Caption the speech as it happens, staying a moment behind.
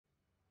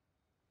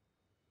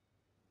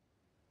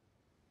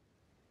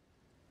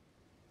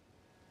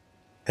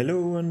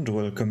Hello and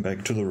welcome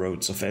back to the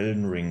roads of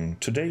Elden Ring.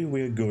 Today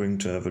we're going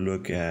to have a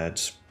look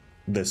at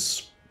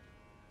this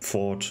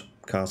fort,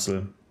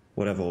 castle,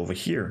 whatever over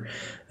here.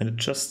 And it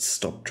just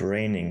stopped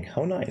raining.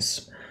 How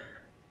nice.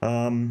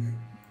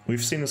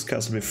 We've seen this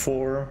castle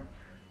before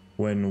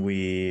when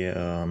we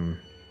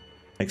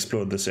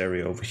explored this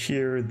area over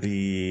here,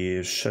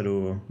 the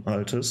Shadow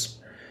Altus.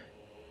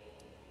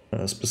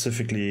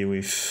 Specifically,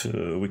 we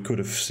could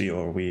have seen,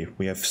 or we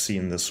have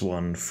seen this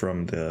one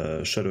from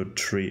the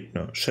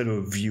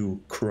Shadow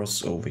View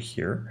cross over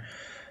here.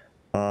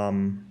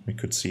 We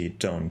could see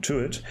down to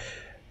it,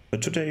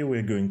 but today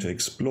we're going to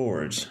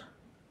explore it.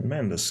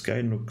 Man, the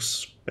sky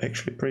looks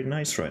actually pretty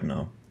nice right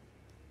now.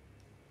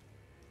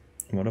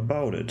 What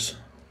about it?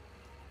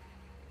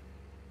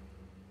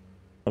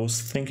 I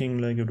was thinking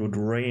like it would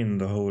rain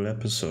the whole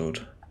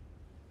episode,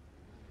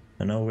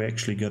 and now we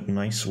actually got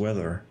nice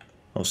weather.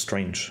 How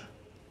strange.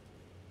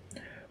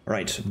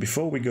 Right,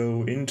 before we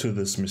go into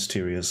this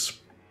mysterious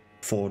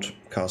fort,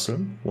 castle,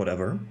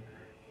 whatever,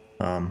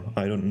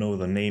 I don't know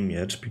the name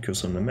yet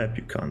because on the map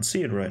you can't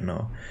see it right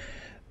now.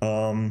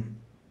 But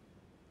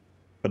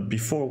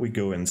before we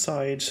go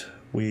inside,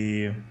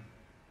 we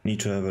need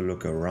to have a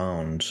look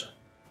around.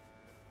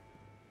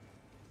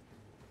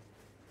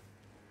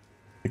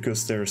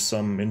 Because there are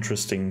some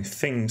interesting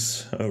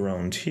things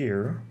around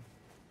here,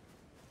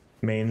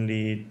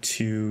 mainly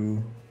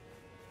two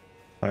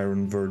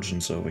iron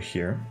virgins over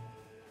here,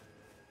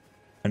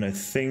 and I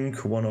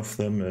think one of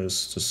them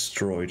is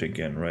destroyed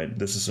again, right?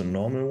 This is a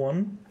normal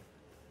one,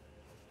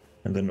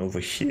 and then over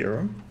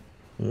here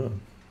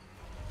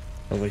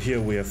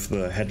we have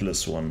the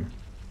headless one,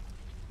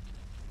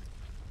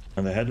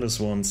 and the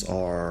headless ones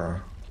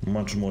are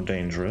much more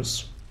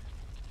dangerous,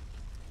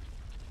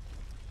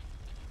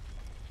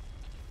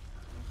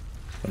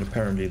 but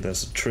apparently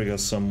there's a trigger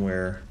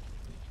somewhere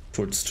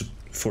for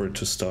it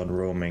to start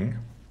roaming.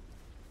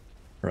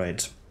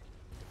 Right.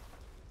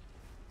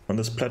 On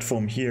this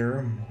platform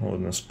here, or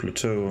on this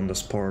plateau, on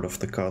this part of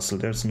the castle,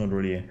 there's not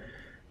really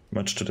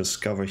much to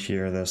discover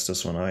here. There's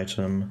this one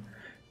item,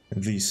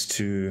 these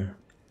two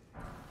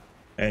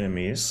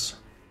enemies.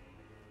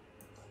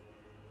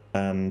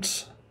 And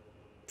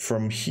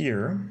from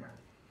here,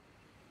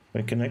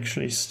 we can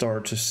actually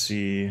start to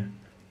see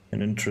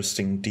an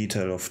interesting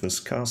detail of this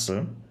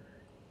castle,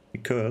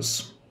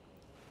 because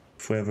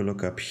if we have a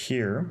look up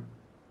here,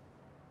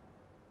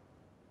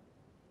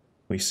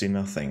 we see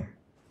nothing.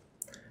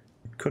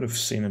 We could have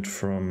seen it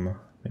from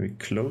maybe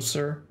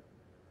closer.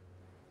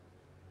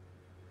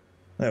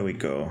 There we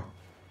go.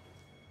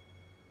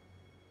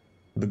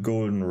 The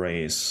golden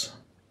rays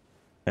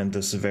and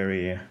this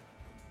very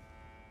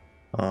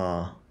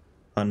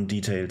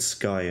undetailed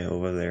sky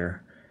over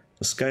there.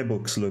 The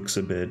skybox looks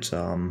a bit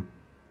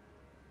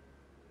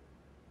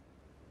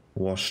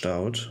washed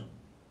out.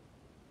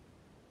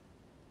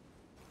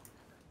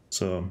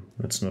 So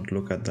let's not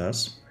look at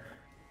that.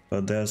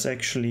 But there's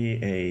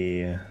actually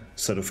a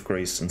set of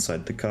grace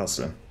inside the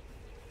castle,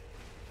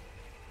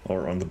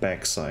 or on the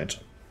back side.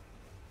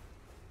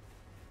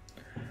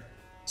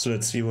 So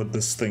let's see what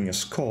this thing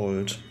is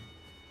called,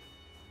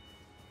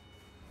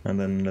 and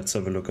then let's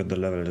have a look at the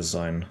level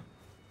design,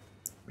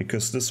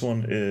 because this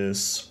one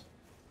is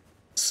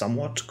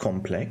somewhat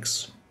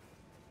complex,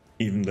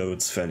 even though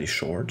it's fairly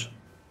short.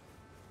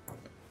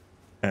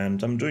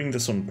 And I'm doing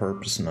this on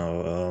purpose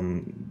now.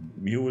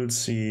 You will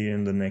see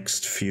in the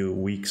next few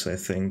weeks, I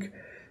think,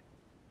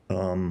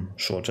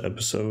 shorter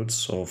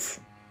episodes of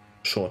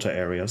shorter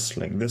areas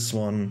like this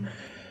one.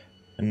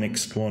 The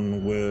next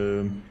one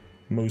will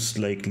most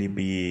likely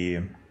be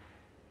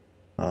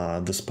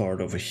this part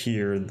over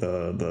here,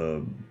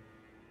 the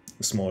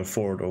small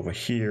fort over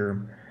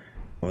here,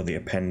 or the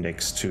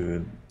appendix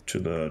to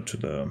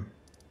Castle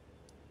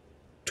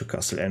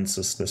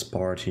Ensis, this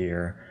part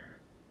here.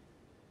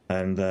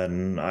 And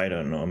then, I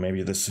don't know,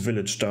 maybe this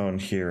village down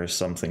here is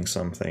something,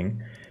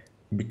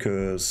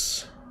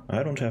 because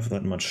I don't have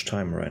that much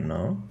time right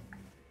now,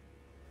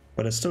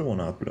 but I still want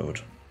to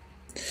upload.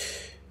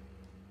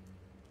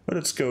 But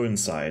let's go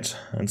inside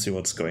and see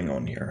what's going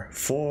on here.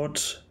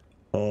 Fort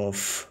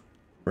of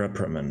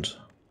Reprimand.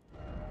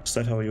 Is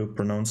that how you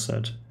pronounce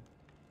that?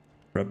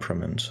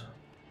 Reprimand.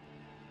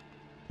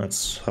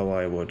 That's how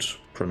I would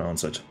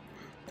pronounce it.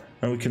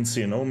 And we can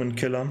see an omen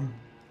killer.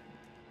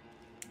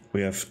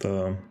 We have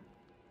the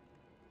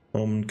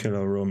omen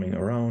killer roaming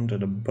around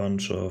and a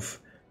bunch of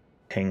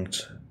hanged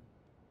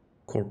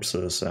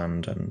corpses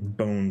and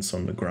bones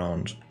on the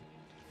ground.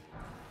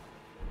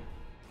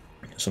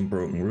 Some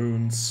broken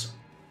runes.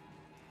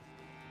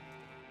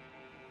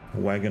 A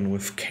wagon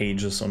with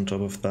cages on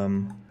top of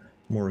them.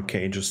 More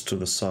cages to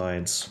the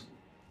sides.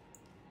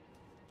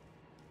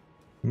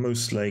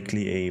 Most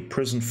likely a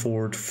prison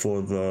fort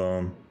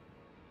for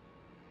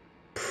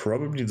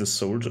probably the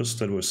soldiers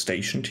that were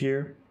stationed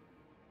here.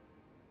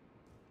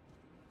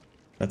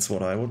 That's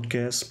what I would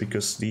guess,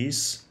 because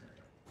these,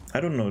 I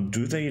don't know,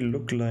 do they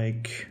look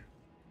like...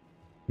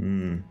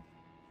 I'm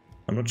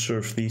not sure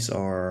if these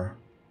are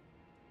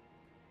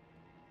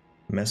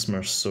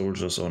Mesmer's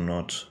soldiers or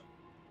not.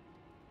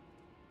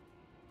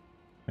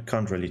 I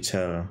can't really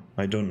tell.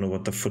 I don't know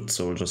what the foot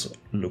soldiers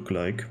look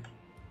like.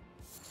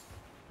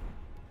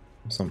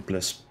 Some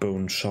blessed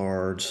bone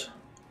shard.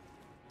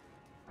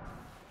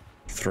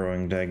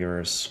 Throwing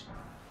daggers.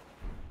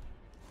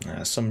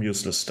 Some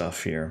useless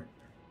stuff here.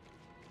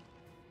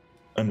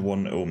 And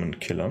one omen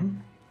killer.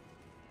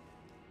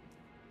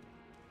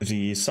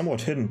 The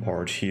somewhat hidden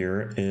part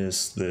here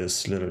is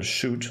this little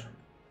chute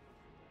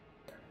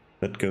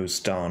that goes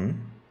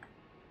down.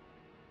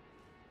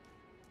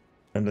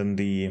 And then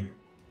the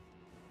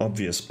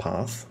obvious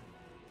path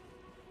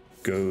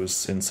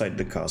goes inside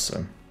the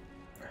castle.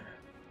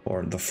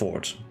 Or the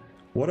fort.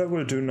 What I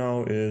will do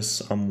now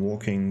is I'm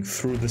walking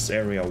through this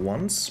area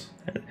once.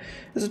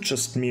 Is it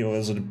just me or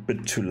is it a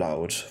bit too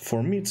loud?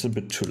 For me it's a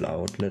bit too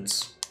loud.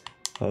 Let's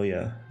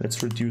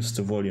reduce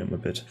the volume a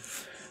bit.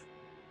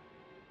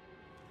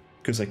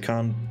 Because I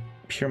can't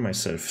hear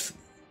myself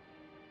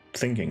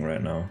thinking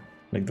right now.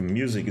 Like the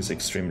music is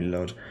extremely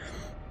loud.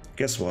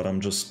 Guess what,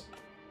 I'm just...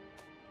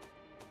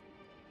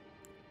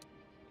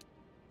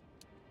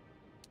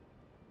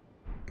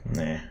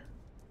 Nah.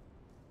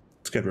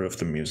 Let's get rid of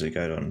the music.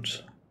 I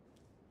don't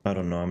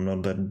know, I'm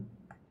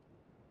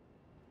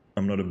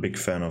not a big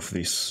fan of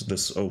this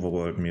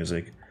overworld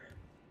music.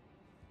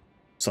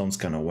 Sounds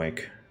kinda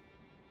whack.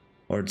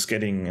 Or it's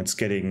getting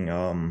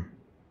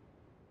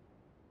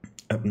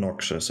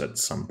obnoxious at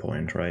some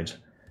point, right?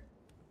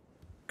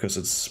 Because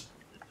it's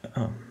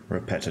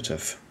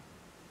repetitive.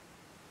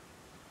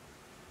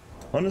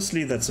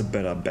 Honestly, that's a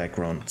better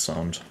background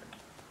sound.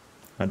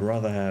 I'd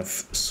rather have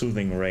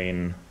soothing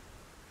rain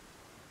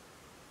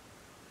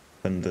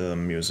than the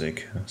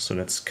music, so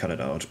let's cut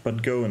it out.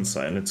 But go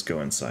inside, let's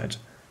go inside.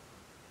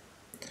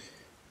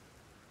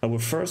 I will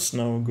first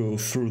now go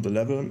through the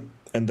level,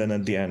 and then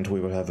at the end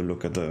we will have a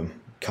look at the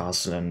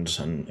castle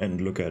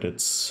and look at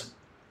its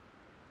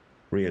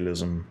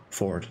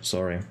fort,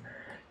 sorry.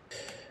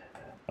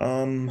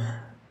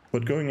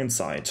 But going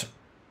inside,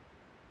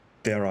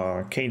 there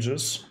are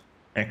cages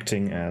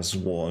acting as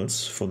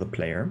walls for the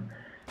player.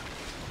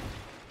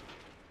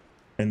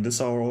 And these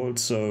are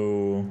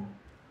also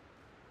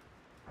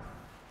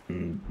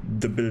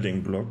the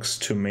building blocks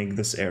to make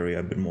this area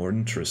a bit more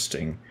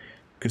interesting.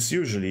 Because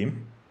usually,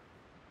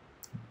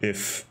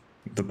 if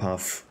the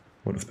path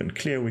would have been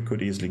clear, we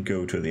could easily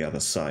go to the other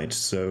side.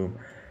 So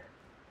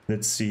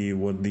let's see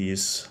what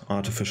these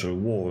artificial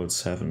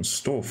walls have in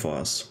store for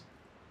us.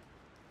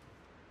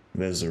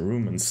 There's a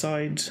room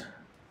inside,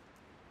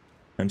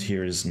 and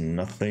here is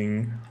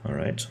nothing.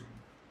 Alright.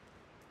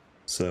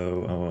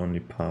 So our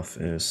only path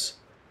is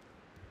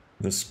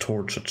this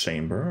torture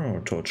chamber or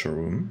torture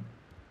room.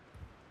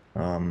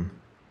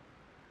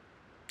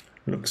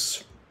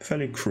 Looks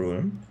fairly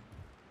cruel.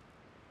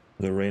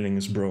 The railing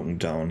is broken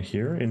down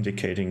here,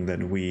 indicating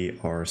that we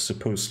are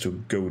supposed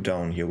to go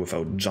down here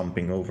without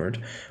jumping over it.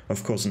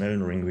 Of course, in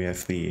Elden Ring we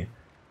have the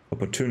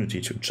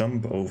opportunity to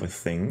jump over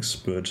things,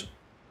 but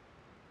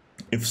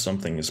if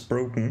something is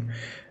broken,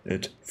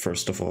 it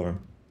first of all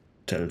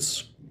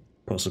tells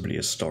possibly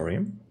a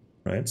story,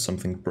 right?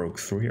 Something broke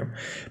through here.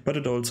 But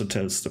it also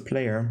tells the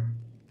player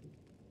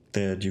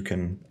that you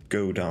can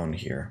go down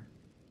here.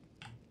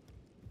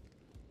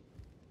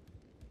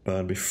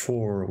 But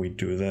before we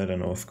do that,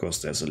 and of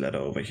course there's a ladder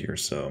over here,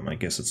 so I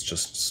guess it's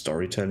just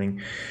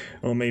storytelling.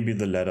 Or maybe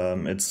the ladder,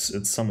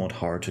 it's somewhat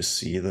hard to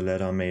see the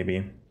ladder,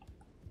 maybe.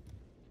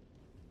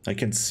 I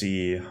can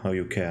see how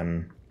you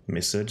can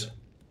miss it.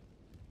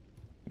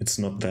 It's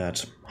not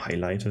that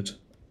highlighted.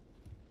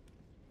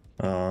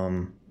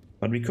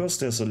 But because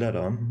there's a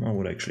ladder, I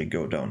would actually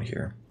go down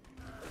here.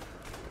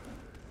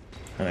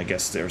 And I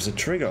guess there's a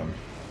trigger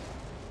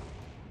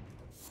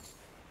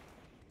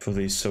for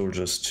these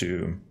soldiers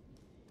to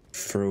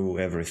throw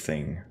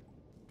everything.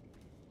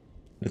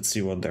 Let's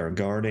see what they're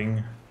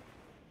guarding.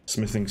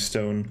 Smithing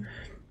stone.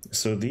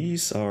 So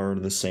these are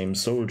the same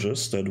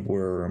soldiers that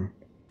were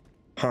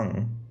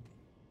hung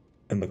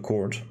in the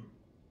court.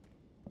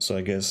 So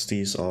I guess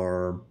these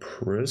are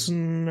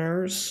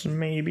prisoners,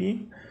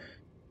 maybe?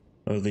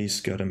 Or these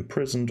got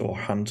imprisoned or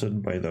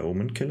hunted by the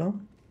Omen Killer?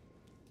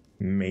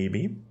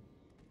 Maybe.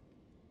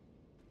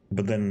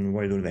 But then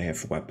why do they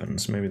have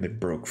weapons? Maybe they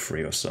broke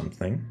free or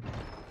something.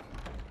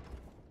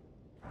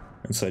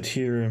 Inside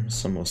here,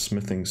 some more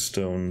smithing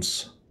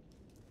stones.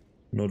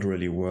 Not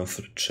really worth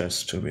the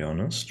chest, to be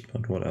honest,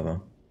 but whatever.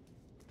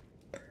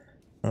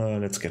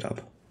 Let's get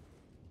up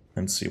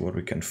and see what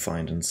we can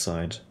find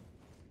inside.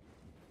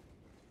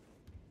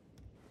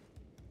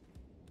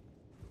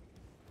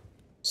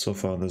 So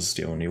far this is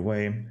the only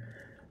way,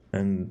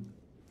 and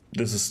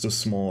this is the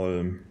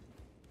small...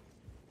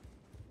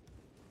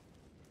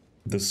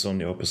 This is on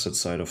the opposite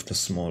side of the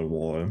small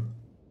wall.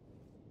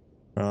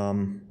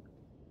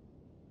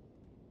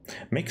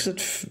 Makes it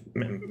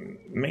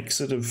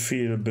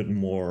feel a bit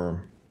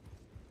more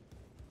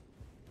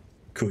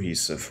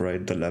cohesive,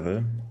 right? The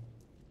level,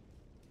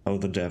 how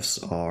the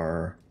devs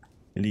are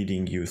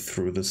leading you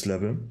through this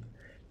level.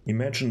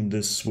 Imagine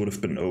this would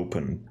have been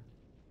open.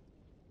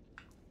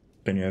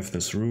 Then you have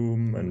this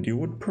room, and you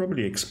would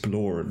probably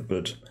explore it,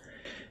 but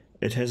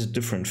it has a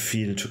different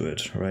feel to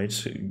it,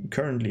 right?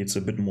 Currently it's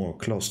a bit more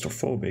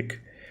claustrophobic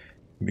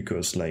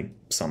because like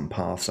some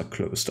paths are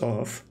closed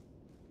off.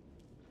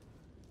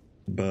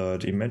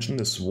 But imagine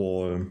this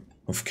wall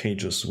of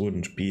cages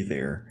wouldn't be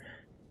there.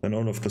 Then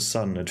all of a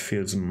sudden it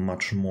feels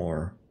much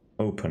more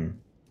open,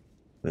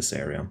 this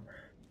area.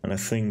 And I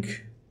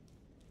think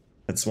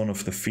that's one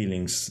of the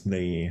feelings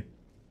they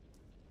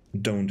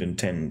don't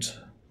intend.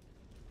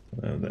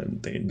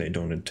 They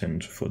don't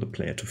intend for the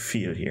player to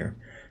feel here.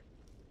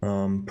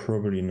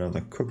 Probably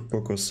another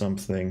cookbook or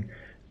something.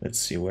 Let's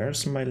see,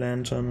 where's my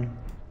lantern?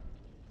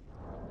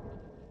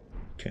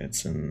 Okay,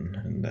 it's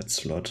in that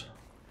slot.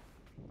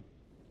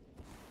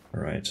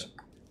 Alright.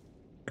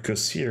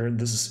 Because here,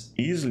 this is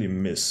easily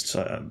missed.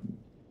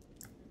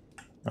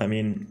 I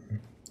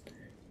mean,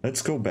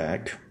 let's go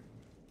back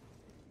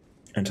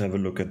and have a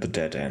look at the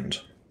dead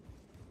end.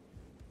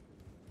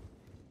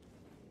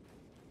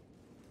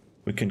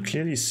 We can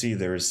clearly see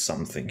there is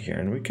something here,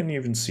 and we can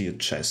even see a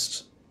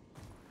chest.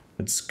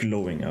 It's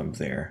glowing up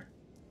there.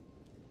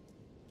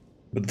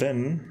 But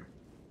then,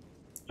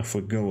 if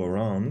we go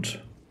around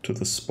to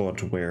the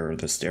spot where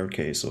the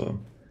staircase or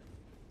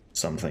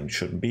something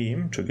should be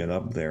to get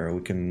up there,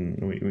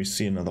 we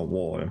see another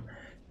wall.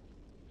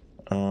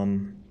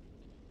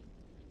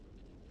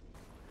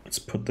 Let's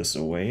put this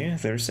away.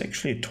 There's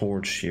actually a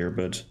torch here,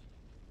 but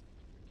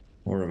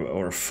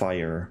or a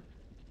fire.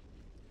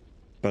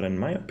 But in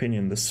my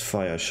opinion, this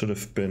fire should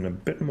have been a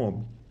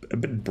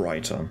bit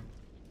brighter.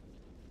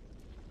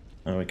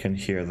 And we can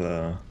hear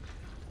the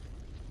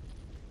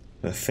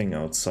thing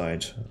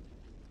outside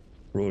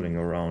rolling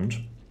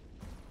around.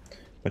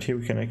 But here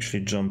we can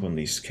actually jump on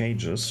these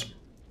cages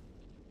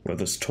where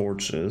this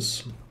torch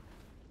is,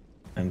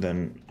 and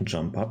then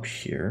jump up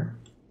here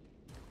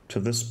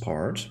to this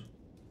part,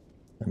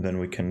 and then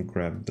we can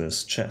grab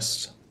this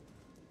chest.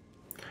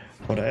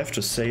 What I have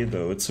to say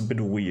though, it's a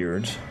bit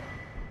weird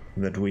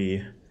that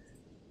we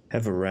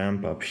have a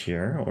ramp up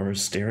here, or a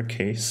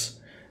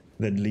staircase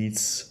that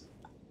leads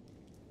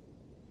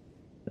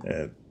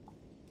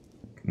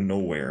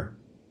nowhere.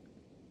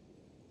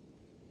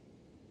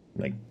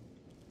 Like,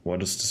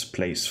 what is this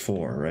place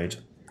for, right?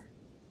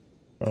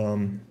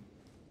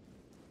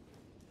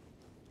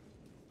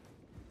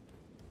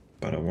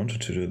 But I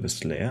wanted to do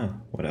this layer,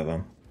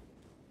 whatever.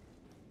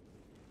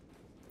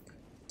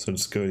 So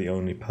let's go the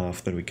only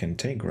path that we can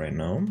take right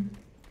now.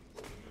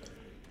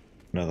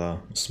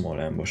 Another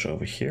small ambush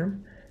over here.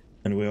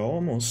 And we're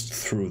almost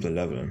through the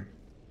level.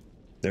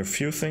 There are a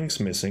few things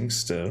missing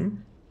still.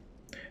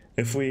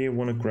 If we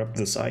want to grab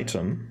this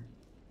item,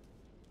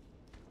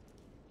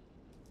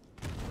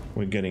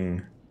 we're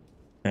getting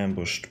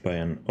ambushed by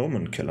an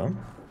omen killer.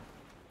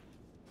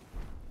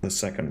 The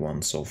second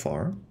one so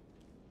far.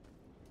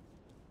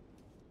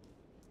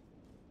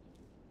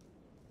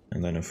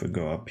 And then if we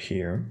go up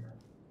here,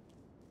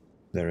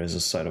 there is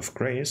a site of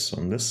grace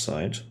on this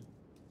side.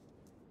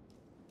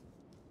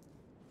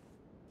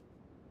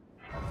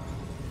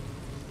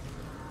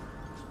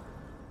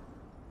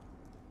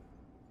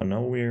 And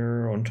now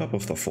we're on top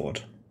of the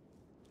fort.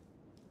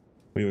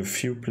 We have a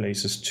few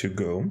places to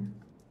go.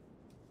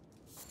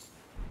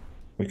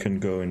 We can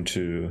go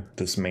into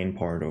this main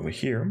part over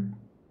here.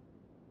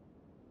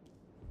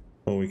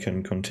 Or we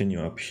can continue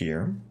up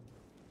here,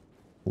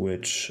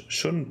 which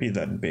shouldn't be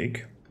that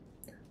big.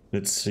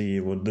 Let's see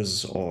what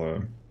this is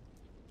all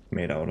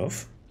made out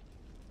of.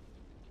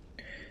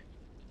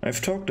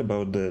 I've talked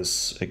about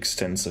this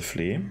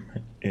extensively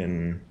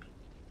in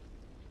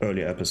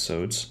earlier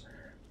episodes.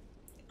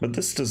 But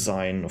this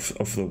design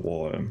of the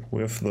wall,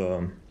 with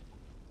the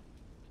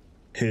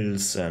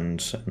hills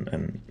and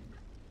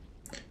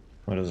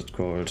what is it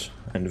called?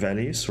 And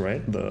valleys,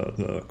 right?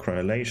 The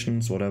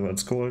crenellations, whatever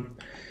it's called.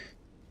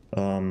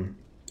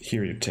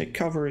 Here you take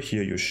cover,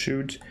 here you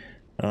shoot.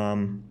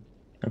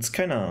 It's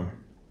kinda,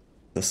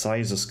 the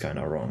size is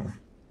kinda wrong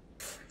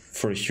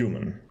for a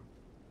human,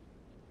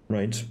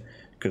 right?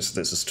 Because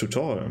this is too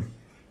tall.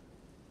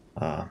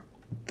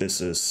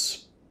 This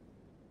is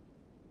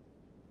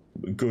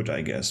good,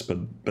 I guess, but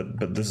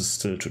this is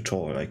still too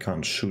tall. I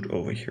can't shoot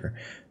over here.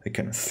 I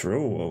can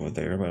throw over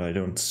there, but I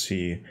don't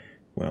see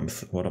where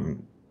what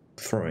I'm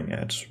throwing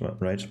at,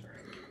 right?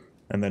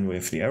 And then we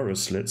have the arrow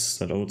slits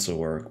that also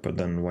work, but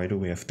then why do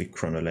we have the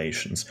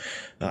crenellations?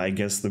 I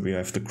guess that we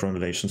have the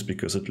crenellations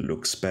because it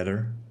looks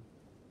better,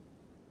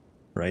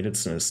 right?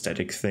 It's an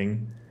aesthetic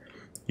thing.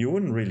 You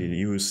wouldn't really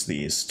use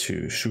these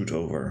to shoot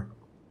over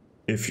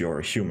if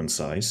you're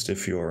human-sized.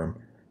 If you're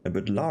a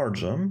bit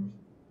larger,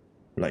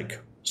 like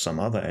some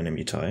other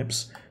enemy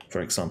types, for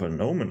example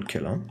an omen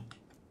killer,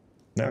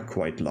 they're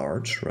quite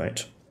large,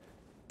 right?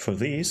 For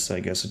these,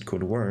 I guess it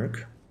could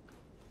work.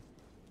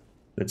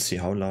 Let's see,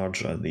 how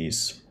large are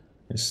these?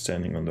 He's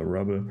standing on the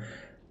rubble.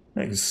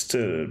 Like,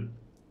 still,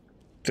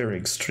 they're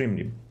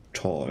extremely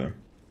tall.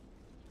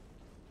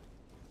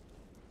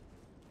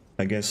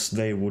 I guess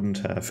they wouldn't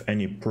have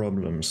any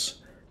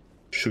problems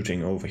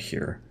shooting over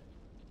here.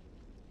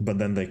 But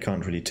then they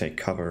can't really take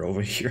cover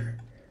over here.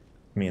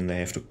 I mean, they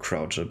have to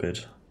crouch a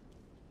bit.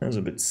 That's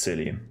a bit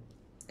silly.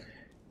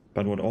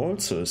 But what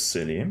also is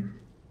silly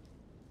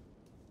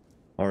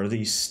are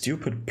these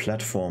stupid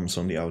platforms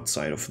on the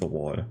outside of the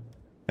wall.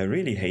 I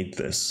really hate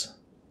this.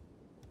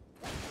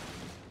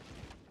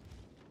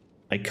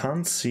 I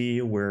can't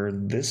see where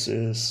this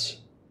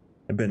is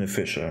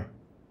beneficial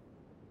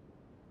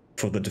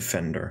for the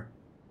defender.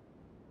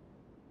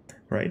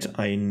 Right?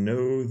 I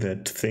know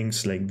that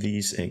things like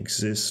these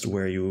exist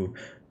where you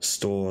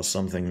store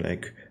something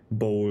like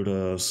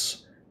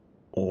boulders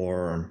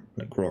or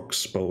like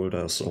rocks,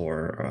 boulders,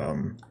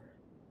 or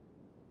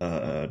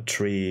a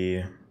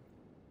tree,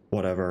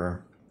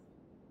 whatever.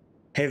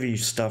 Heavy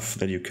stuff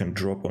that you can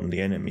drop on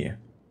the enemy.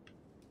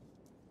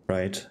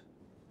 Right?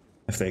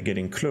 If they're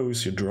getting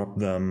close, you drop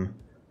them,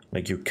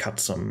 like you cut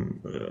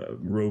some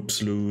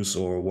ropes loose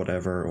or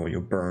whatever, or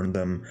you burn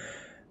them,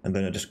 and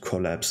then it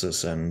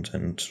collapses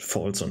and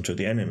falls onto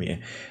the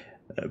enemy.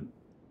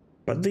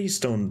 But these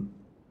don't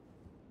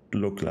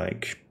look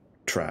like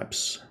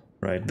traps,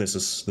 right? This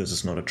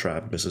is not a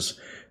trap. This is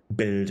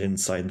built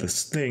inside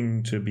this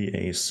thing to be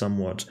a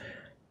somewhat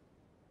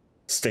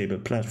stable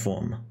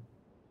platform.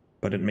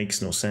 But it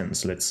makes no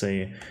sense. Let's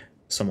say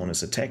someone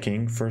is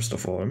attacking, first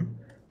of all.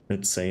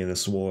 Let's say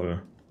this wall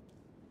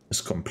is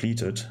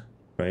completed,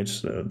 right?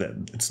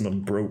 That it's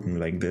not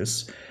broken like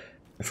this.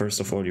 First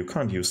of all, you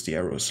can't use the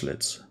arrow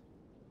slits,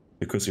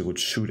 because you would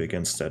shoot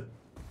against that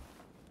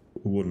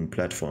wooden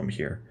platform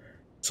here.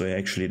 So you're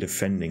actually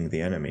defending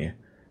the enemy.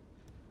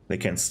 They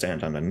can't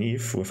stand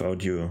underneath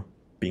without you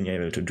being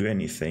able to do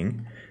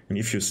anything. And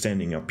if you're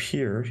standing up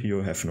here,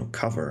 you have no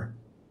cover.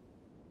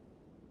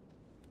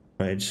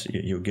 Right?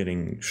 You're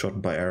getting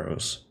shot by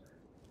arrows.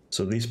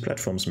 So these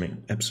platforms make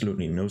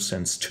absolutely no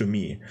sense to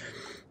me.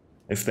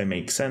 If they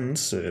make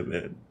sense,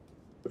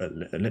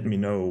 let me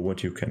know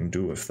what you can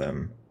do with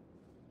them.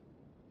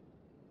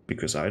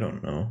 Because I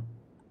don't know.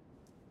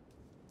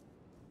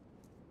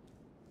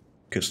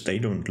 Because they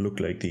don't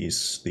look like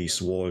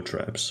these wall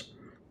traps.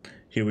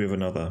 Here we have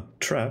another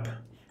trap.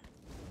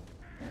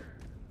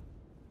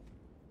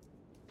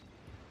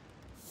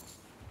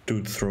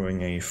 Dude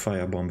throwing a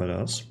firebomb at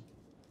us.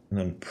 And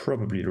then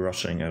probably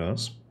rushing at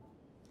us.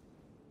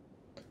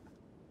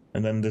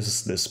 And then this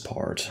is this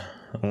part.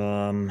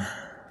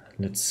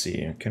 Let's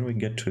see, can we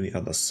get to the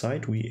other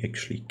side? We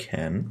actually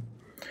can.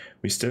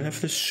 We still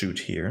have this chute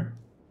here.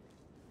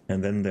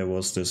 And then there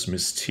was this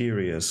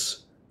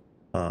mysterious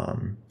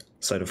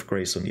side of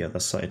grace on the other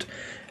side.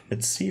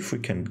 Let's see if we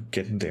can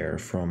get there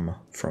from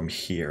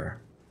here.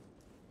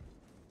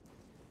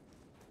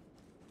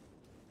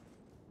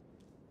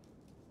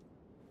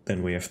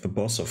 Then we have the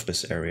boss of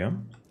this area,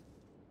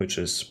 which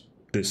is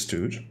this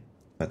dude.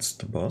 That's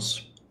the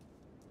boss.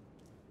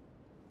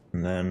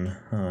 And then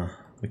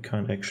we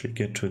can't actually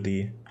get to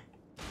the...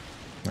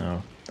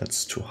 No,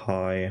 that's too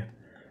high.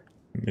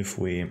 If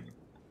we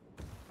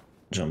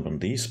jump on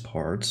these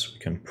parts, we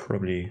can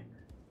probably...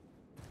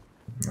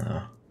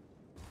 No.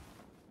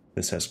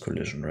 This has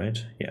collision, right?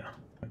 Yeah,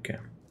 okay.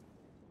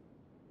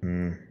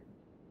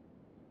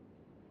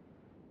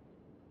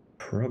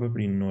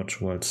 Probably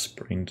not while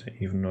sprinting,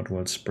 even not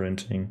while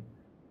sprinting.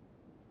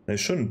 There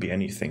shouldn't be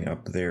anything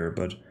up there,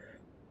 but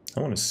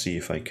I want to see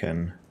if I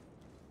can...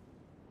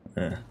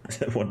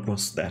 what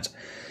was that?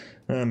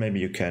 Maybe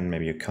you can,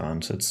 maybe you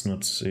can't. It's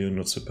not, you're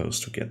not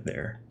supposed to get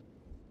there.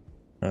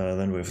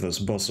 Then we have this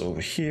boss over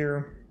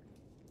here.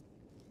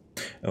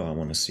 Oh, I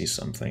want to see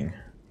something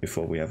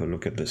before we have a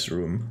look at this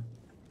room.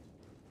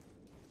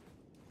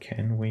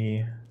 Can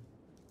we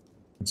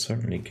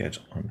certainly get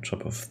on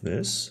top of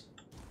this?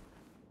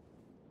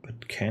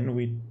 But can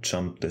we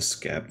jump this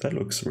gap? That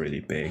looks really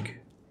big.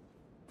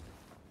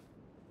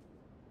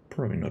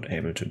 Probably not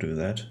able to do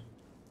that.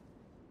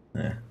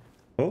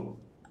 Oh!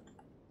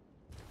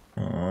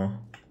 Aww.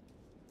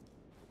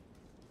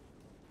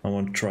 I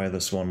want to try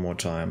this one more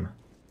time.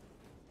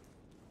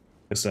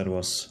 Because that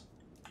was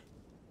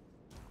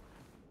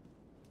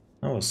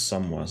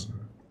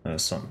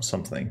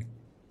something.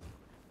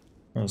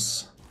 That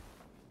was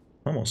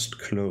almost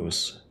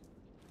close.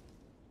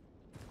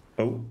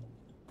 Oh!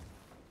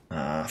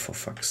 Ah, for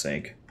fuck's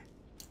sake.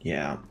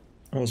 Yeah,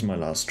 that was my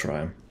last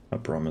try, I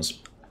promise.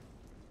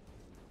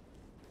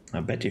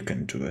 I bet you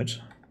can do it.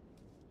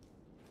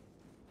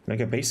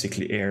 Like I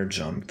basically air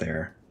jumped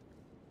there.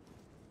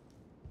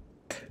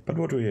 But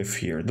what do we have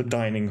here? The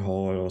dining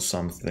hall or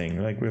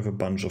something. Like we have a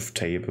bunch of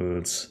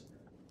tables.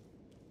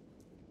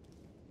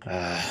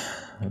 A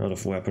lot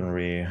of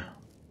weaponry.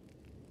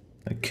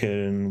 A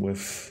kiln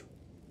with...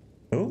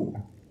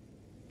 Oh!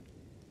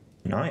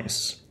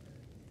 Nice.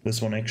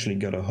 This one actually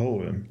got a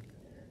hole.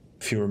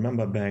 If you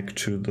remember back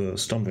to the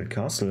Stormville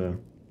Castle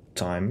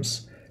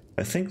times,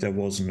 I think there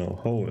was no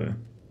hole.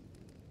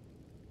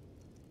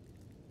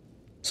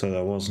 So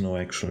there was no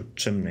actual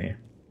chimney.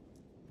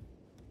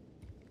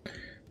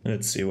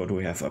 Let's see what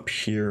we have up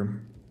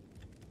here.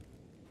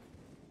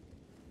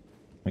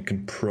 I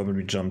can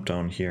probably jump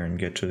down here and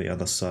get to the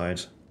other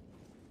side.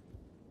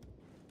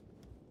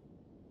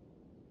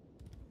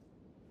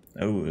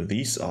 Oh,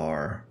 these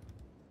are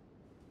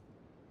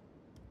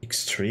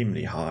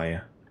extremely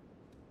high.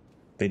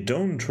 They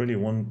don't really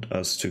want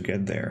us to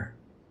get there.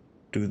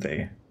 do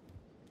they?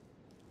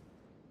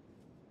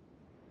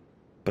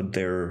 But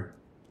there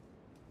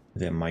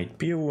might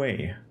be a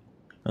way.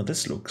 Now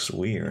this looks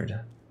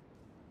weird.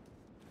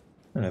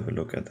 I'll have a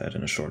look at that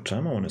in a short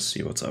time. I want to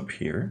see what's up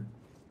here.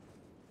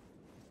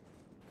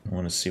 I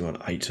want to see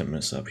what item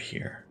is up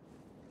here.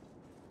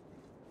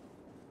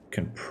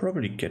 Can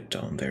probably get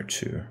down there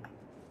too.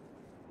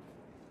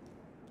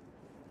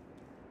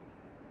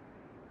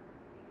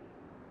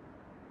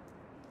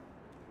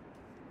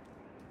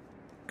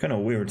 Kind of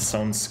weird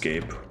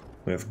soundscape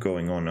we have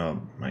going on.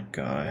 Oh my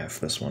god, I have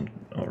this one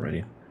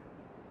already.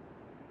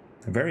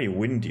 Very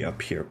windy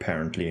up here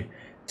apparently.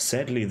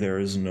 Sadly there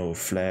is no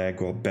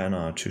flag or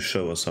banner to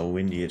show us how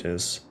windy it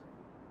is.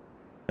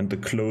 And the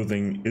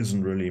clothing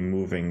isn't really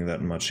moving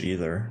that much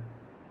either.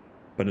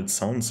 But it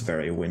sounds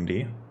very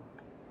windy.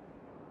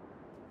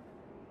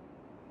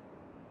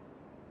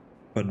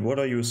 But what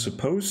are you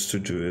supposed to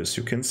do is,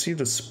 you can see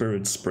the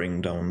spirit spring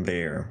down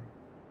there,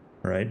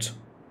 right?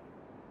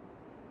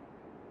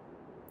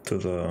 To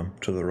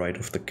the right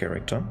of the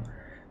character.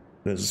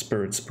 There's a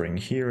spirit spring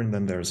here, and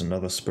then there's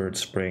another spirit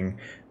spring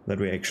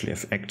that we actually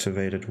have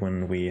activated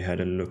when we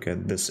had a look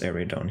at this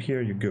area down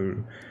here. You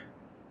go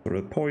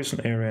through the poison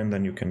area and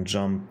then you can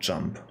jump.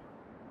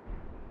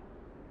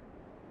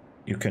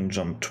 You can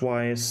jump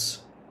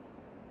twice.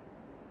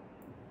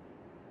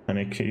 And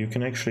you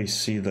can actually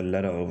see the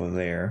ladder over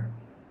there.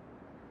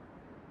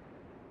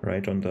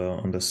 Right on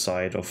the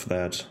side of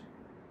that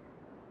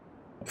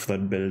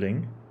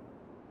building.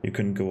 You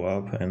can go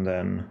up and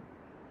then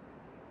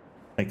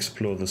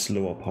explore this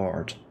lower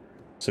part.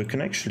 So you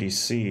can actually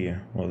see,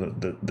 well,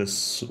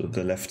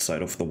 the left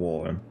side of the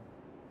wall.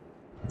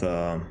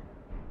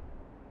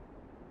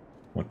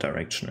 What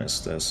direction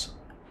is this?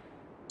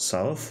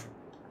 South?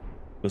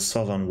 The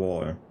southern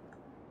wall.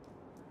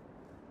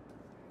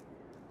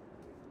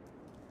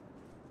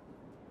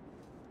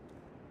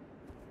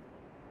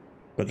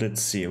 But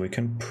let's see, we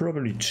can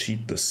probably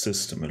cheat the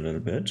system a little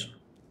bit.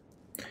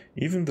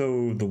 Even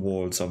though the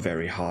walls are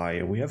very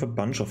high, we have a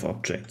bunch of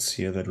objects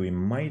here that we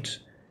might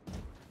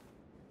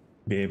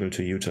be able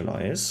to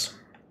utilize.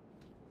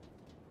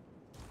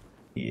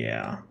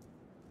 Yeah.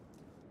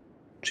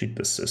 Cheat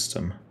the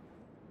system.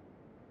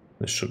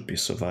 This should be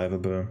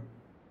survivable.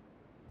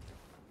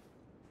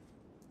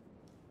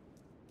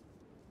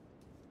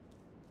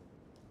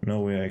 Now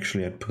we're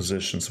actually at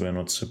positions we're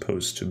not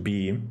supposed to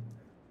be.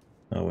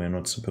 We're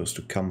not supposed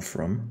to come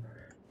from.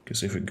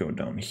 Because if we go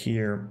down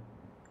here,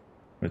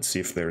 let's see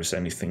if there is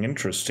anything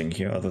interesting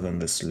here other than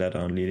this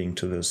ladder leading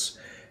to this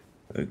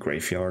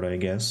graveyard, I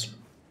guess.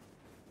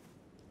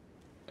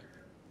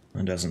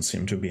 There doesn't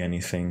seem to be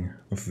anything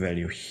of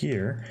value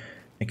here,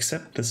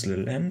 except this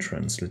little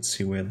entrance. Let's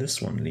see where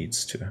this one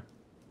leads to.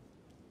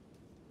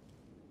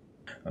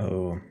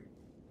 Oh,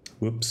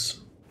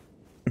 whoops.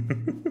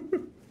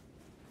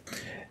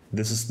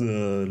 This is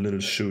the little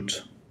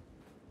chute.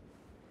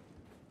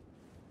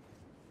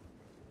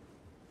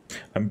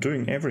 I'm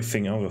doing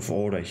everything out of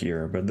order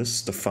here, but this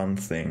is the fun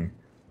thing.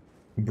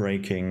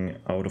 Breaking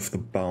out of the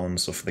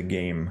bounds of the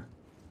game.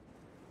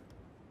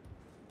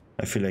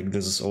 I feel like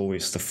this is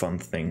always the fun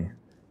thing.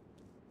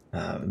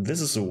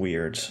 This is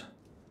weird.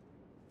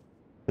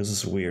 This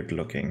is weird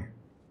looking.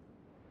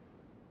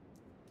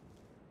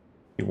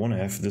 You want to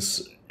have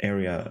this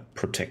area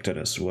protected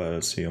as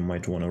well, so you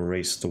might want to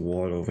raise the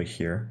wall over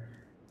here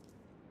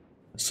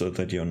so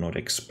that you're not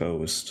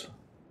exposed.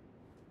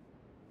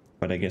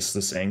 But I guess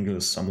this angle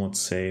is somewhat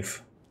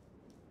safe.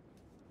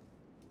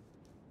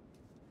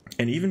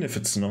 And even if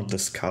it's not,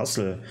 this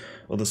castle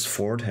or this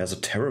fort has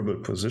a terrible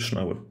position,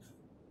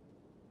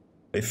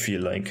 I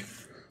feel like.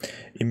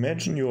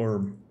 Imagine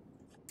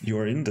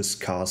you're in this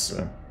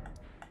castle,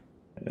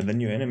 and then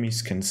your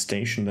enemies can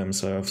station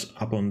themselves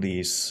up on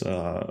these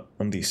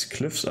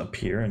cliffs up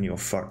here, and you're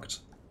fucked.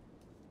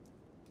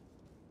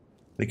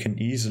 They can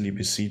easily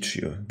besiege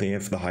you. They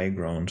have the high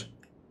ground.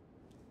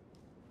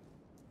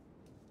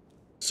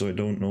 So I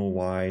don't know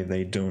why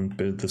they don't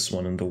build this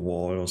one in the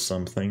wall or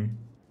something.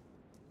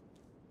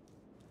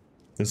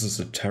 This is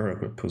a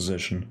terrible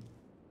position.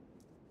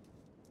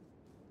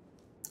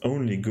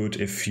 Only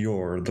good if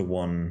you're the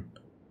one.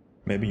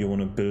 Maybe you want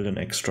to build an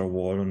extra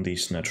wall on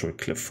these natural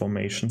cliff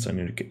formations,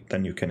 and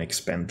then you can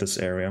expand this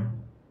area.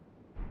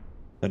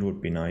 That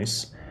would be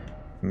nice.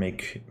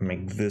 Make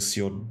this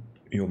your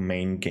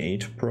main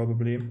gate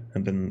probably,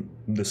 and then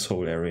this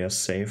whole area is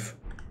safe.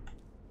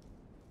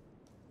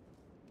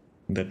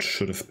 That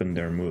should have been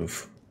their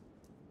move,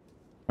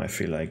 I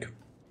feel like.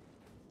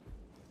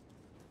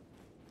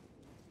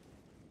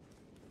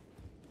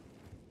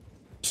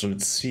 So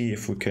let's see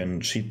if we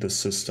can cheat the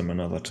system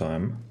another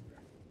time.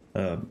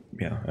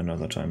 Yeah,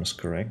 another time is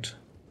correct.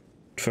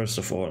 First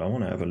of all, I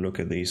want to have a look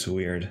at these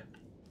weird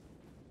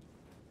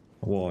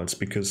walls,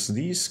 because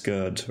these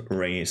got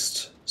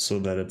raised so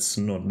that it's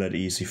not that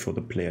easy for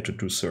the player to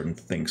do certain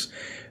things.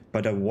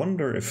 But I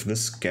wonder if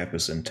this gap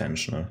is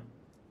intentional.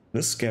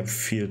 This gap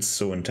feels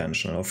so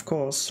intentional. Of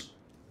course,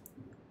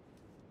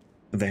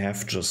 they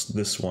have just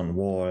this one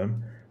wall,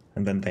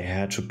 and then they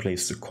had to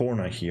place the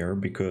corner here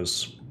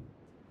because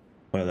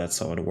Well, that's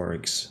how it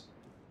works,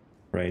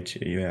 right?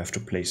 You have to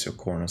place your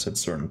corners at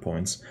certain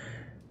points.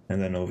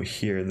 And then over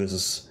here, this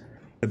is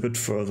a bit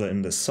further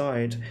in the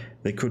side.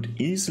 They could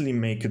easily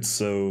make it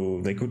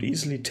so they could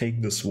easily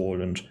take this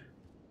wall and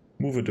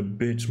move it a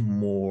bit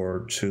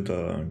more to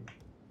the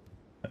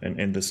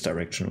in this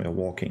direction we're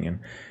walking in.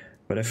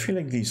 But I feel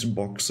like these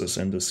boxes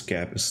and this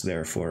gap is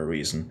there for a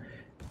reason,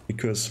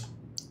 because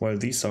while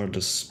these are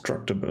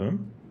destructible,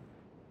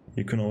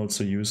 you can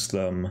also use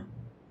them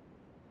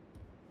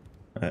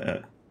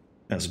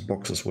as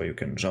boxes where you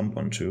can jump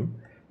onto.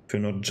 If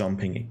you're not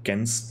jumping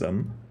against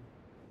them,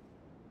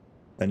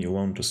 then you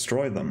won't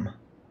destroy them.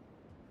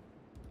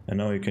 And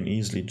now you can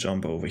easily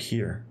jump over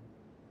here.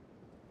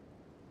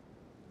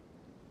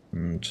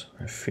 And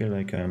I feel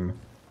like I'm...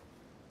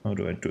 How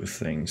do I do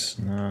things?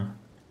 Nah,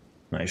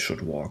 I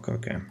should walk,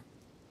 okay.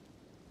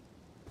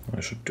 I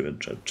should do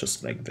it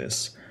just like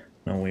this.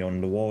 Now we're on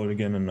the wall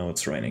again, and now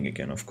it's raining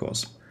again, of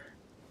course.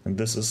 And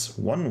this is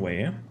one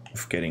way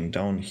of getting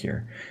down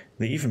here.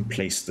 They even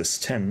placed this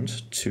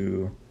tent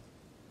to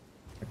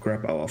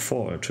grab our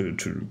fall,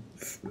 to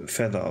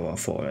feather our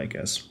fall, I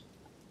guess.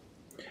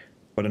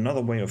 But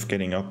another way of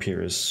getting up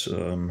here is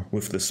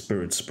with the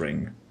spirit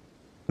spring.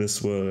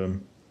 This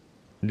will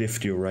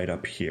lift you right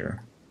up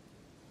here.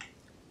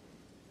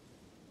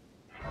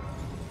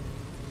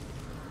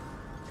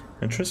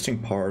 Interesting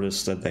part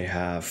is that they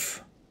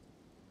have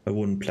a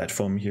wooden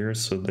platform here,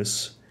 so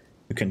this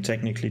you can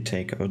technically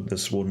take out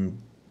this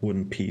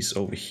wooden piece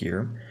over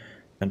here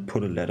and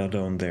put a ladder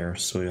down there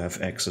so you have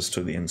access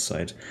to the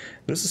inside.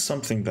 This is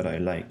something that I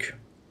like,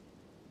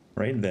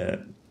 right?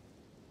 The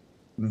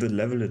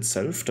level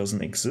itself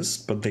doesn't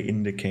exist, but they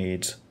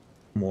indicate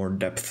more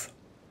depth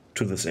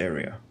to this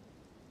area,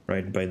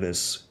 right? By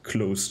this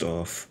closed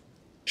off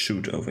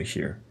chute over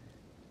here,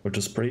 which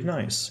is pretty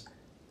nice.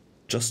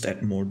 Just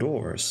add more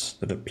doors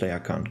that a player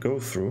can't go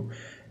through,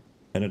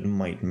 and it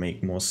might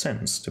make more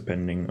sense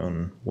depending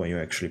on where you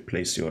actually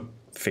place your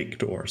fake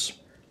doors,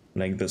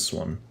 like this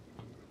one.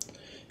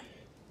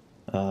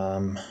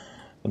 And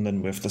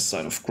then we have the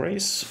Site of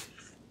Grace,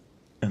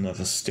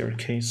 another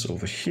staircase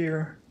over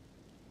here,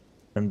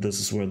 and this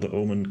is where the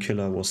Omen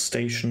Killer was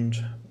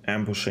stationed,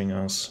 ambushing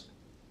us.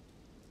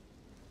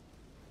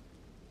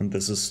 And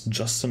this is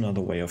just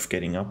another way of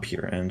getting up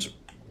here. And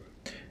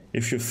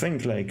if you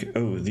think like,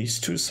 oh, these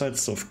two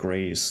Sites of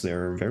Grace,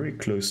 they're very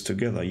close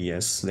together.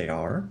 Yes, they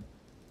are.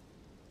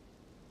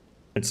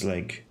 It's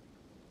like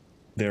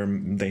they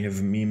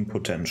have meme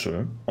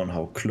potential on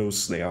how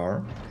close they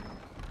are,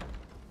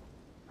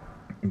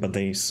 but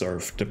they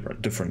serve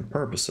different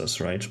purposes,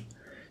 right?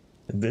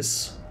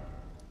 This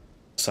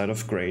Site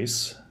of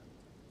Grace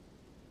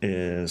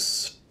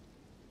is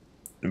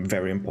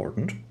very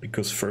important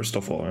because, first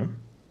of all,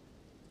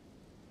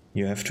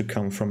 you have to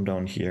come from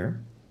down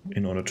here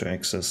in order to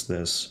access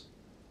this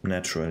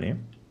naturally,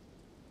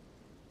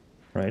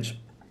 right?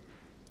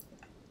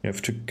 You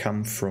have to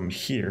come from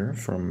here,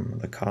 from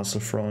the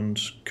castle front,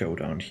 go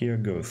down here,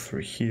 go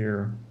through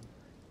here,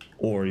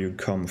 or you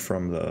come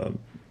from the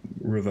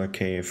river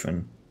cave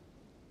and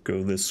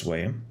go this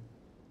way.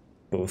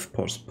 Both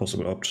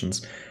possible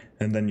options.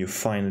 And then you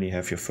finally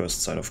have your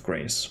first Site of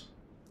Grace.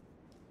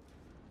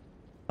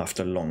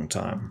 After a long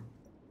time.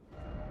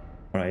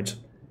 Right?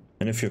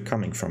 And if you're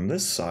coming from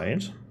this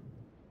side,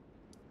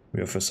 we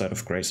have a Site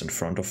of Grace in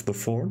front of the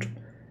fort,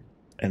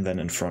 and then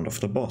in front of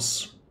the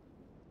boss.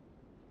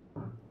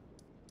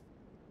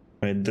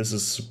 Right, this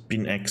has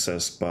been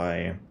accessed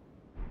by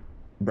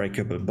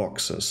breakable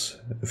boxes.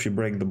 If you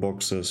break the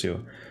boxes,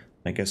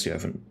 I guess you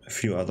have a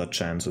few other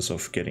chances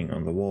of getting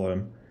on the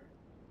wall,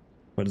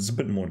 but it's a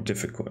bit more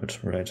difficult,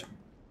 right?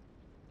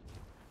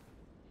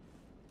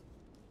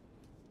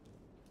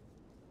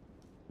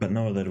 But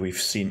now that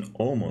we've seen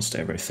almost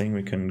everything,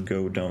 we can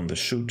go down the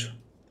chute.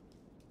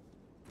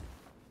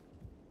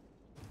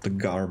 The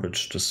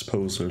garbage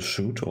disposal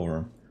chute,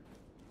 or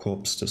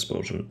corpse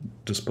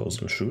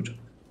disposal chute,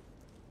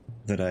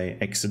 that I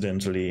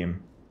accidentally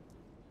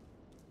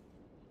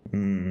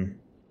entered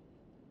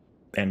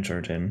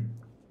in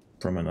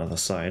from another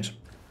side.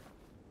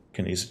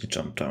 Can easily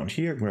jump down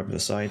here, grab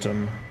this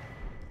item,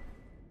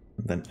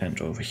 then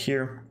end over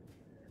here.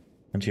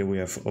 And here we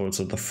have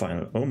also the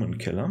final Omen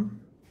Killer.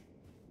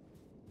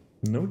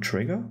 No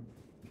trigger?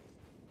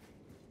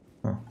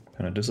 Oh,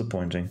 kind of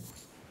disappointing.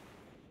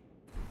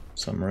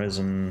 Some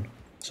resin,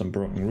 some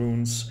broken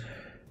runes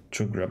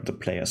to grab the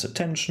player's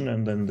attention,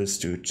 and then this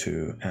dude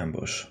to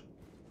ambush.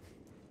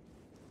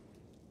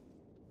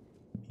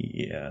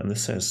 Yeah,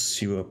 this has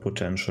sewer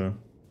potential.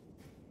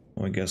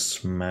 Or I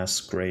guess mass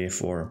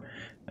grave, or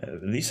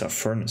these are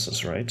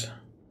furnaces, right?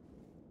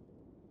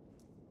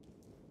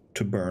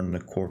 To burn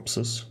the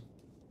corpses.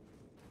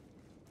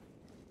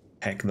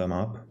 Hack them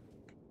up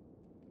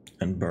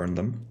and burn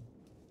them.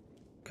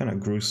 Kind of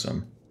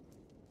gruesome.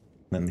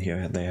 Then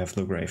here they have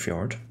the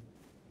graveyard.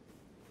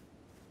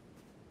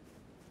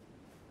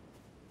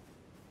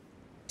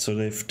 So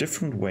they have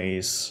different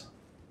ways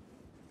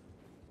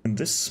in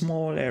this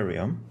small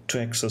area to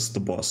access the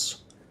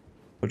boss,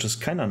 which is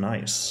kind of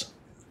nice.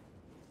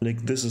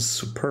 Like, this is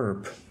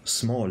superb,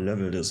 small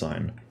level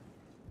design.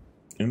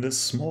 In this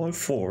small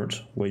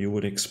fort, where you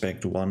would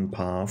expect one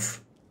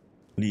path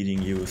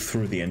leading you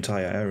through the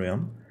entire area,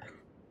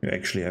 you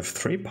actually have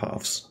 3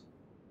 paths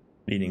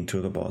leading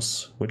to the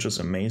boss, which is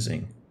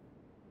amazing.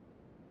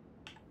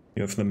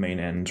 You have the main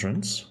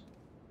entrance,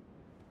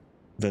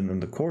 then in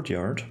the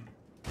courtyard,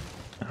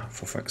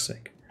 for fuck's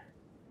sake,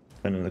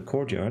 then in the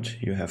courtyard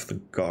you have the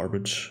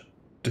garbage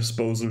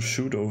disposal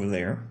chute over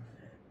there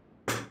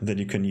that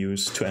you can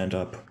use to end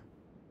up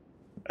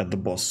at the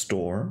boss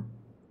door.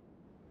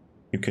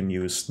 You can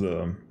use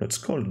the, let's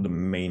call it the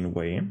main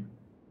way,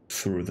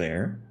 through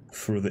there,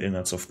 through the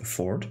innards of the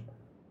fort,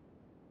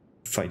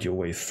 fight your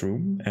way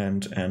through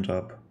and end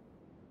up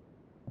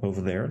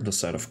over there, the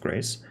side of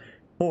grace.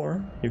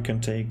 Or you can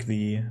take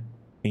an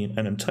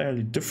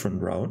entirely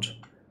different route,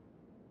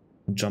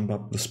 jump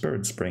up the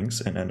spirit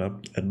springs and end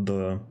up at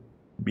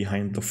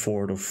behind the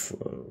Fort of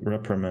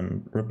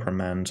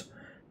Reprimand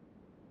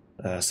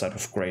side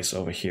of grace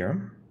over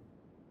here.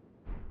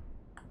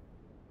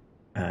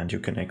 And you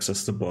can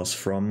access the boss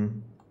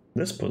from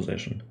this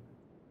position,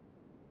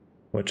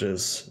 which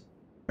is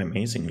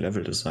amazing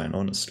level design,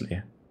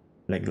 honestly.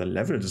 Like, the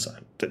level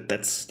design,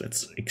 that's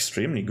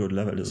extremely good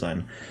level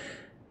design.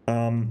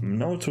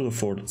 Now to the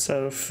fort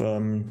itself.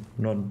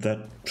 Not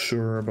that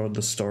sure about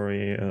the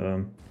story.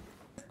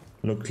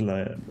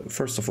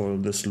 First of all,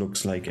 this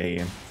looks like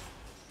a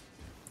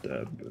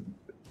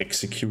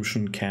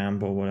execution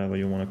camp or whatever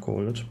you want to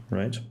call it,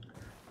 right?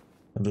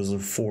 There's a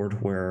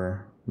fort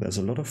where there's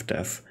a lot of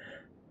death,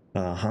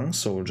 hung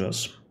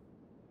soldiers,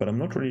 but I'm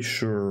not really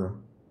sure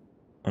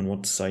on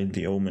what side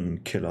the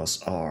omen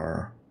killers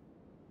are.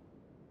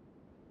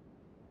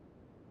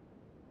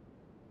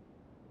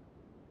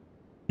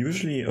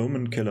 Usually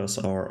omen killers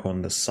are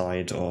on the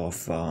side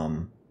of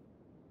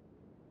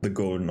the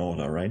Golden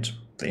Order, right?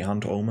 They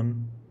hunt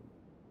omen,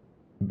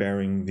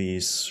 bearing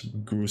these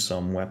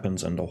gruesome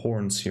weapons and the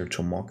horns here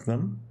to mock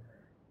them.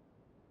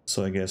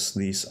 So I guess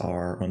these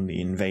are on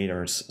the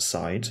invaders'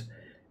 side.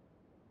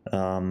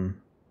 But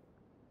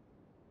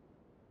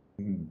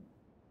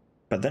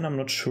then I'm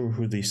not sure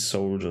who these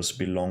soldiers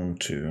belong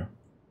to.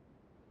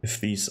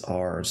 If these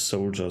are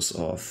soldiers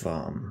of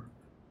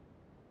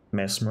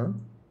Mesmer,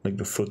 like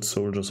the foot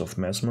soldiers of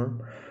Mesmer,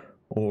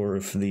 or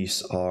if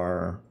these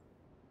are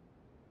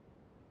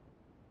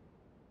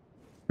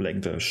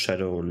like the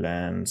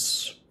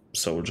Shadowlands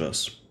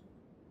soldiers.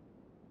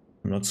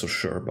 I'm not so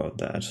sure about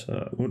that.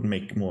 It would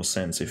make more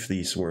sense if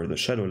these were the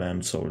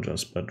Shadowlands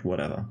soldiers, but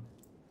whatever.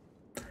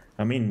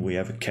 I mean, we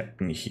have a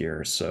captain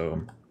here,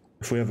 so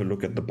if we have a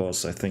look at the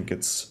boss, I think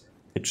it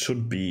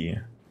should be,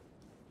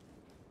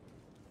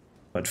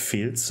 but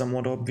feels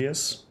somewhat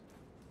obvious.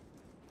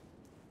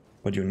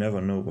 But you never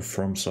know with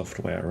From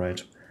Software,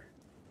 right?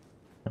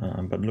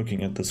 But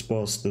looking at this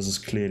boss, this is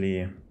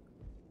clearly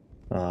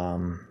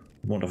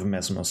one of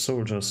Mesmer's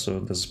soldiers,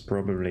 so these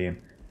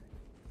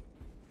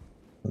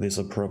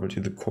are probably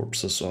the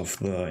corpses of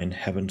the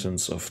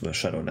inhabitants of the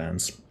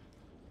Shadowlands.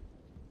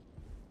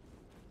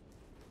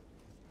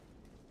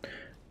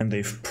 And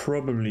they've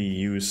probably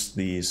used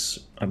these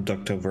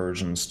abductor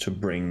versions to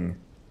bring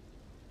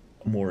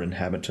more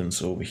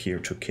inhabitants over here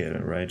to kill,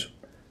 right?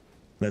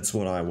 That's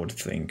what I would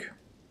think.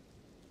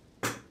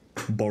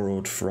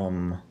 Borrowed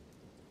from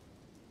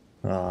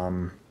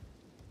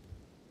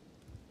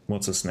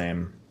what's his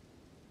name?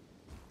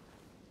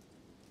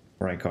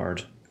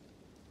 Rykard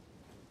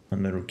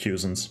and the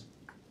Recusants.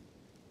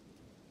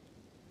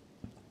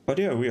 But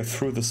yeah, we are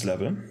through this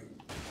level.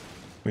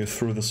 We are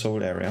through this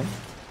whole area.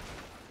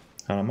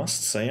 And I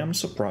must say I'm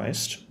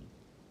surprised.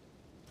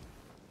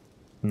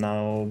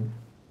 Now,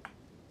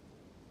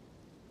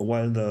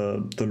 while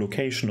the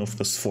location of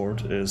this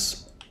fort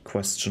is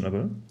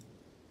questionable,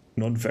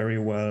 not very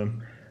well,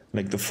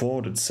 like the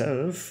fort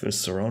itself is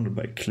surrounded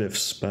by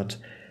cliffs, but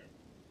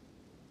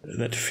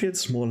that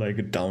feels more like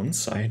a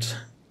downside.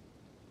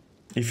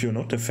 If you're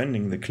not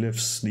defending the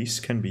cliffs,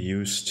 these can be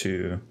used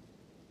to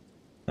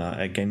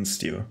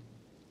against you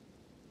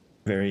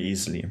very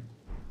easily.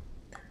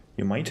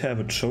 You might have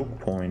a choke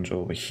point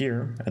over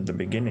here at the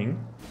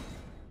beginning,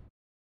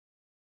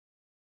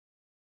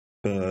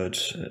 but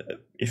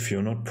if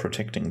you're not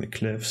protecting the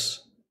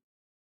cliffs,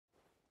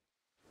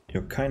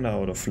 you're kinda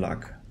out of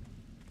luck,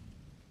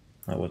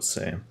 I would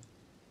say.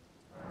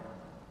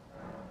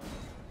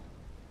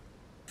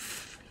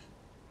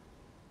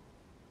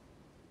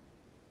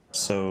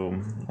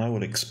 So I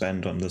would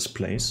expand on this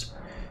place.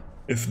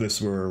 If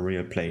this were a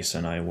real place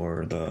and I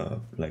were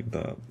the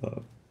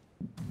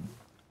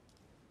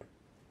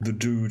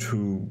dude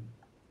who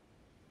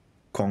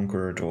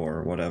conquered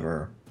or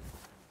whatever,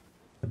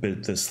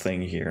 built this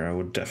thing here, I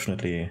would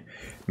definitely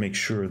make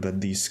sure that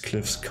these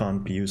cliffs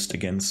can't be used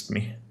against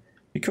me.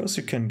 Because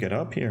you can get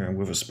up here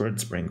with a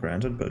spirit spring,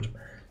 granted, but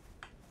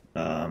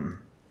well,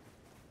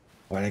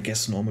 I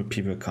guess normal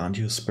people can't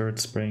use spirit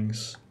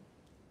springs.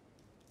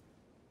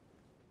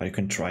 But you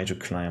can try to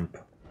climb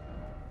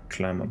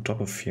on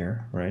top of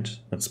here, right?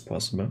 That's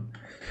possible.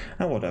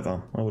 And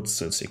whatever, I would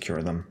still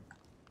secure them.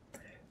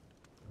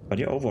 But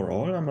yeah,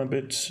 overall I'm a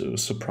bit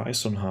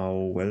surprised on how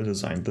well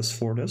designed this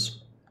fort is.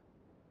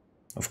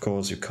 Of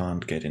course you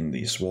can't get in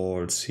these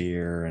walls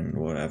here and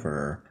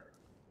whatever,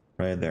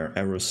 right? There are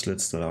arrow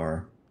slits that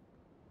are...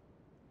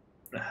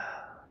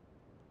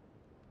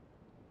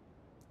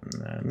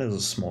 there's a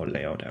small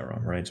layout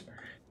error, right?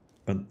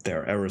 But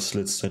there are arrow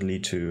slits that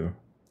lead to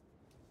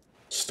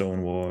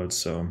stone walls,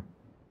 so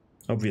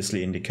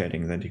obviously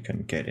indicating that you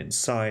can get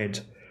inside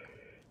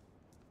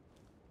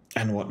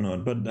and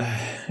whatnot, but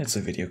it's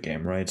a video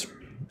game, right?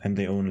 And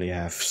they only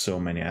have so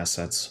many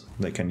assets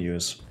they can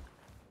use.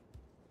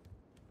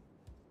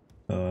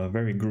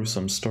 Very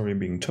gruesome story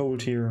being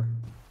told here.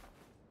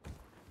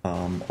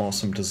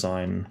 Awesome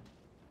design,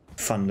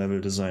 fun level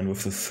design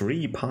with the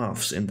 3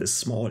 paths in this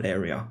small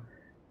area,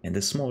 in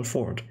this small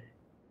fort.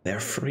 There are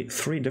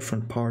three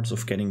different parts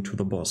of getting to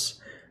the boss.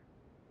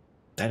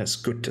 That is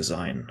good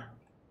design,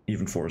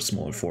 even for a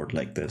small fort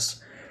like this.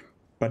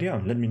 But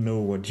yeah, let me know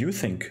what you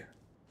think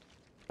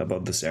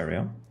about this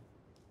area.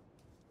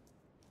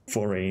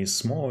 For a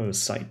small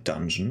side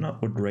dungeon, I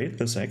would rate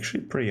this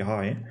actually pretty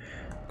high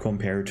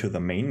compared to the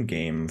main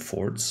game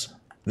forts.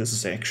 This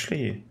is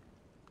actually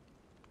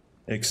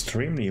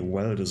extremely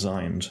well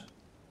designed,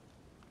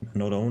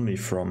 not only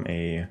from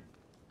a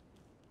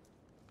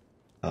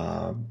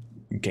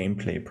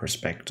gameplay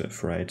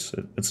perspective, right?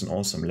 It's an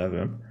awesome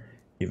level,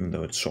 even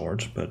though it's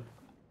short, but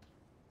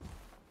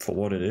for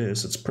what it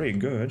is, it's pretty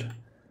good.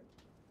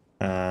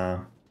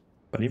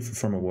 But even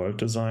from a world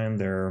design,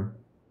 there are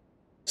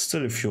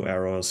still a few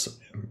errors.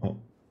 Oh,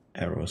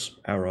 errors.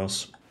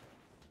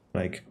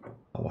 Like,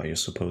 how are you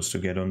supposed to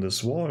get on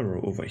this wall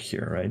over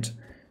here, right?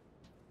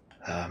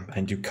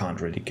 And you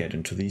can't really get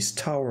into these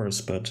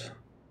towers, but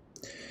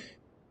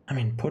I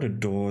mean, put a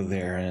door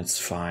there and it's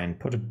fine.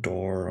 Put a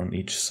door on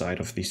each side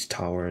of these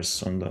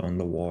towers on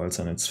the walls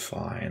and it's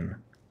fine.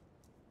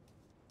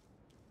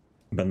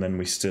 But then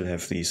we still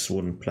have these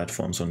wooden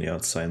platforms on the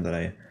outside that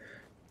I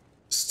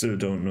still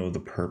don't know the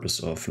purpose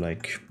of,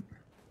 like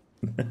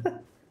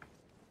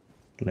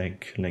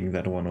like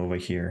that one over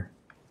here.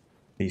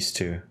 These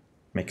two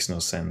makes no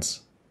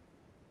sense.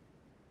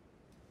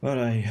 But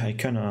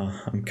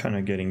I'm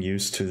kinda getting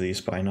used to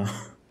these by now.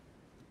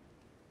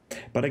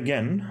 But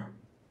again,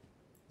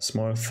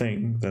 small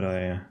thing that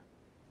I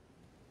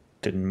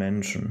didn't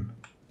mention.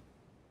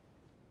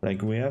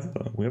 Like we have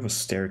a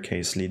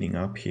staircase leading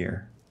up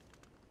here.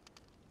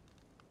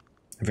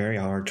 Very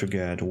hard to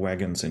get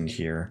wagons in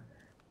here.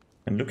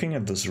 And looking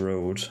at this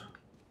road,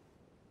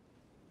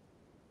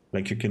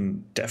 like you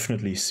can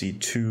definitely see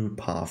 2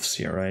 paths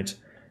here, right?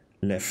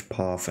 Left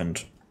path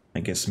and I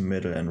guess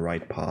middle and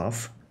right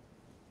path.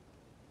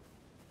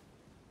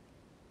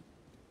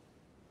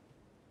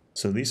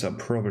 So these are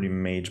probably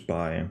made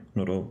by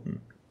not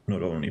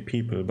only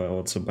people, but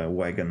also by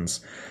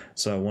wagons.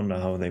 So I wonder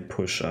how they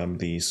push up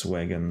these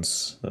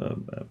wagons,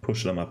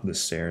 push them up the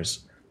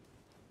stairs.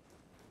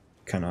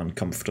 Kind of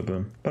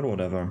uncomfortable, but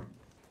whatever.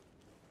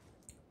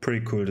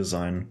 Pretty cool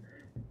design,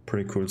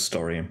 pretty cool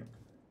story.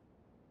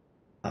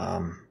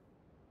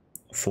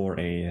 For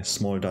a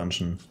small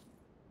dungeon,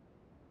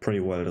 pretty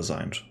well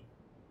designed.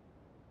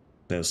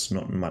 There's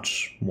not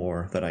much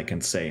more that I can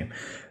say.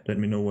 Let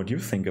me know what you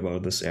think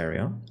about this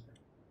area,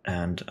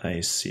 and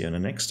I see you in the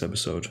next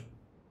episode.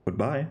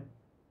 Goodbye.